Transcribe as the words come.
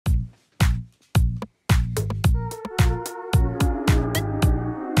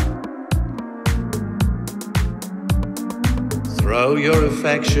Throw your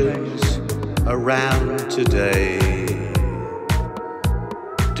affections around today.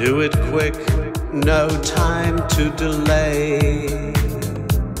 Do it quick, no time to delay.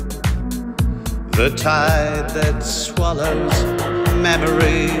 The tide that swallows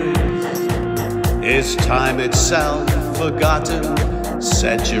memories is time itself, forgotten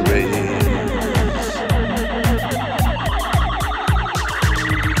centuries.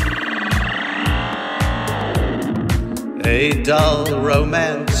 A dull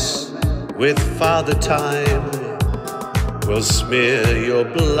romance with Father Time will smear your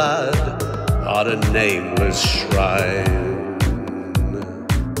blood on a nameless shrine.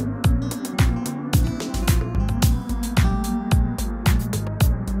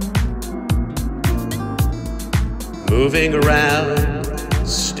 Moving around,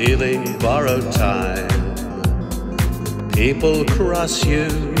 stealing borrowed time. People cross you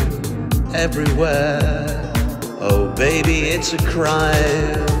everywhere. Oh baby, it's a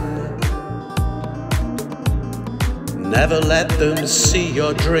crime. Never let them see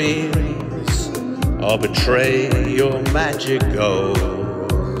your dreams or betray your magic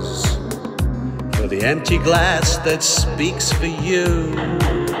goals. For the empty glass that speaks for you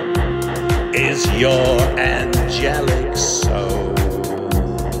is your angelic soul.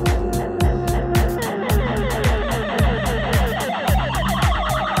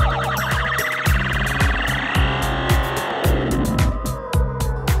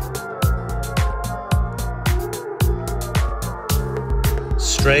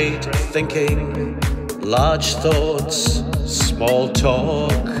 Straight thinking, large thoughts, small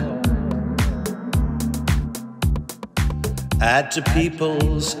talk. Add to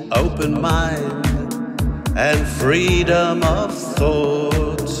people's open mind and freedom of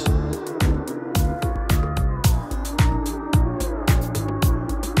thought.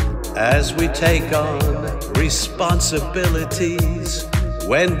 As we take on responsibilities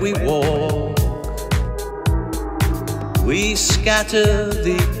when we walk, we scatter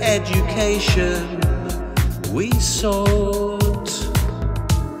the education we sought.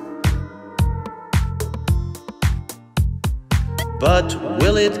 But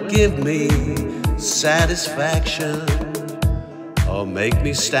will it give me satisfaction or make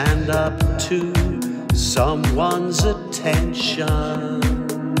me stand up to someone's attention?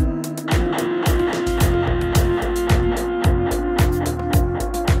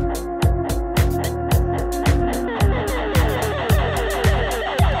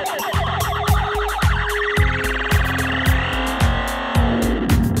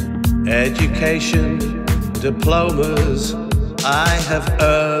 Education, diplomas I have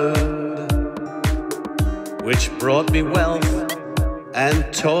earned, which brought me wealth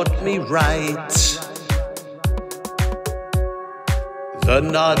and taught me right. The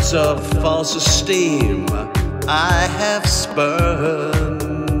nods of false esteem I have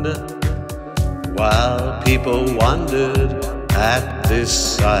spurned, while people wondered at this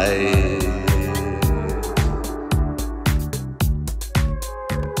sight.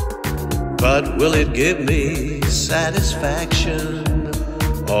 But will it give me satisfaction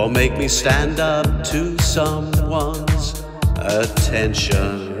or make me stand up to someone's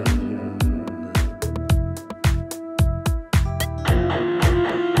attention?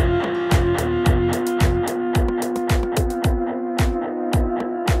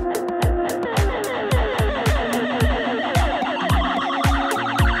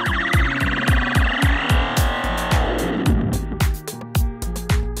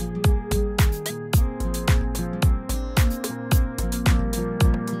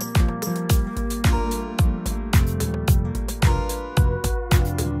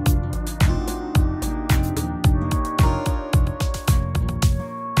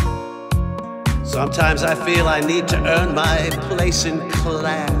 Sometimes I feel I need to earn my place in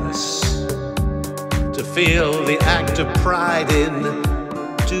class, to feel the act of pride in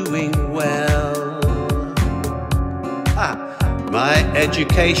doing well. My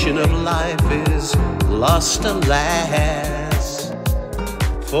education of life is lost alas,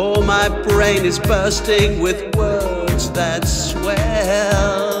 for my brain is bursting with words that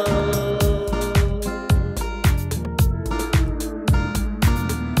swell.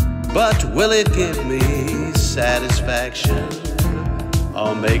 But will it give me satisfaction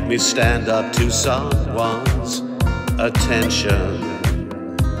or make me stand up to someone's attention?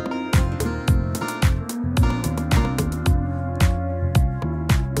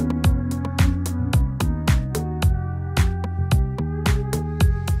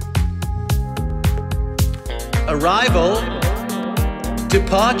 Arrival,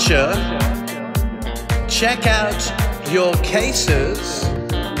 departure, check out your cases.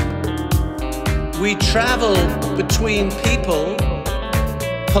 We travel between people,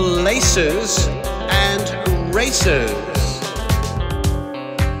 places, and races.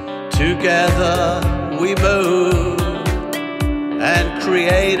 Together we move and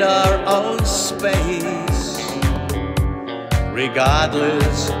create our own space.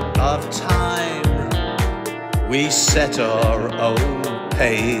 Regardless of time, we set our own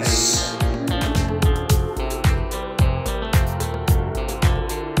pace.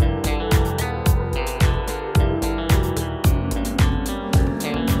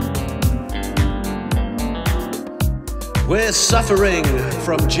 We're suffering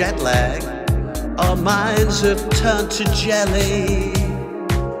from jet lag. Our minds have turned to jelly,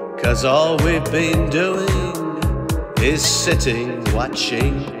 'cause all we've been doing is sitting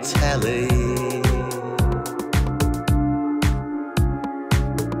watching telly.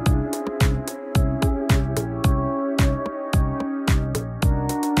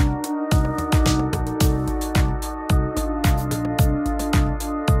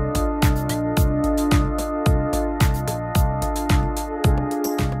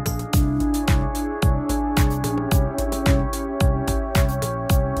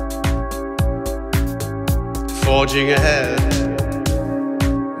 Forging ahead,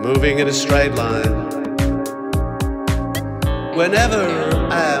 moving in a straight line. Whenever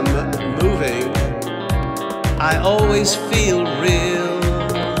I'm moving, I always feel real.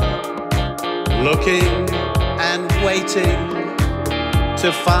 Looking and waiting to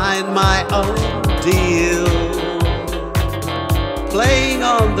find my own deal. Playing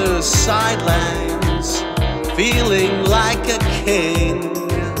on the sidelines, feeling like a king.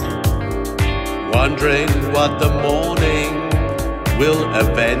 Wondering what the morning will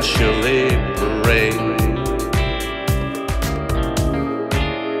eventually bring.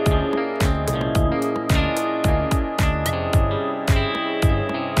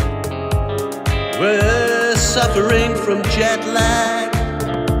 We're suffering from jet lag.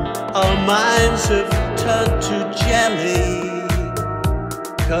 Our minds have turned to jelly,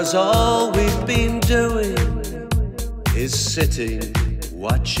 'cause all we've been doing is sitting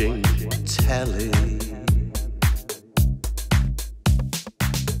watching telly.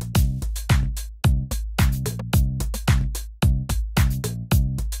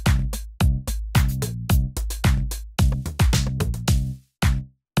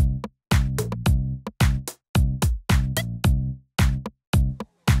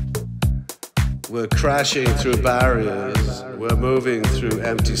 We're crashing through barriers, we're moving through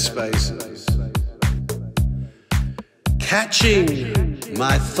empty spaces. Catching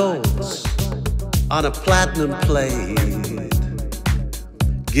my thoughts on a platinum plate,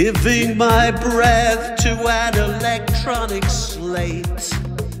 giving my breath to an electronic slate.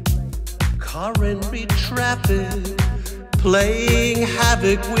 Coronary traffic, playing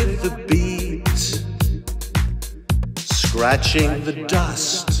havoc with the beat, scratching the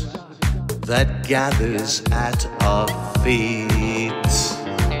dust that gathers at our feet.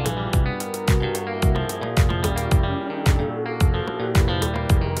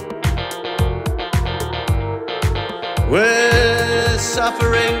 We're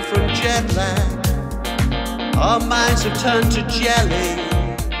suffering from jet lag. Our minds have turned to jelly,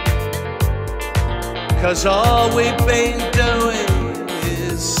 'cause all we've been doing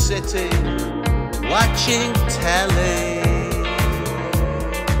is sitting watching telly.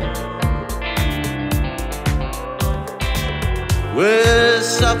 We're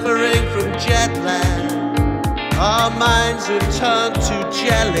suffering from jet lag. Our minds have turned to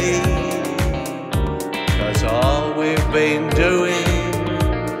jelly, 'cause all we've been doing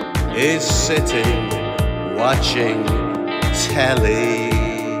is sitting watching telly.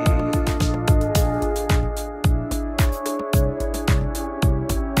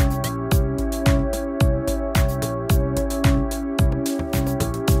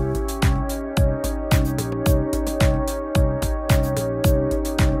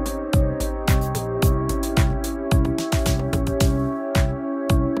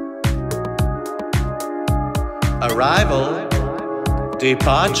 Arrival,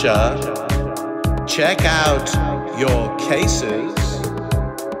 departure, check out your cases.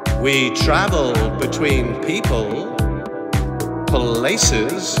 We travel between people,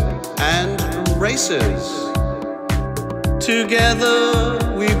 places, and races. Together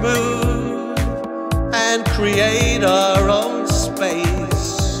we move and create our own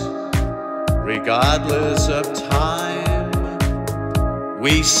space. Regardless of time,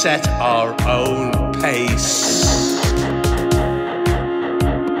 we set our own pace.